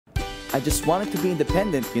I just wanted to be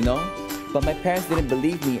independent, you know? But my parents didn't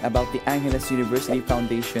believe me about the Angeles University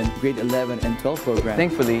Foundation grade 11 and 12 program.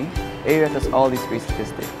 Thankfully, AUF has all these great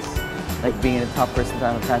statistics, like being in the top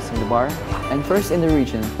percentile of passing the bar, and first in the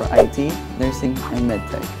region for IT, nursing, and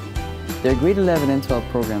medtech. Their grade 11 and 12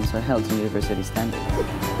 programs are held to university standards.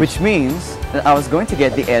 Which means that I was going to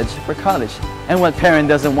get the edge for college, and what parent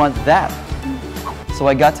doesn't want that? So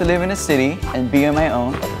I got to live in a city and be on my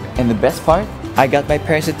own. And the best part, I got my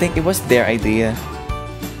parents to think it was their idea.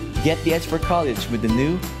 Get the edge for college with the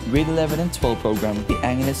new grade 11 and 12 program with the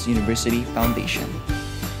Angeles University Foundation.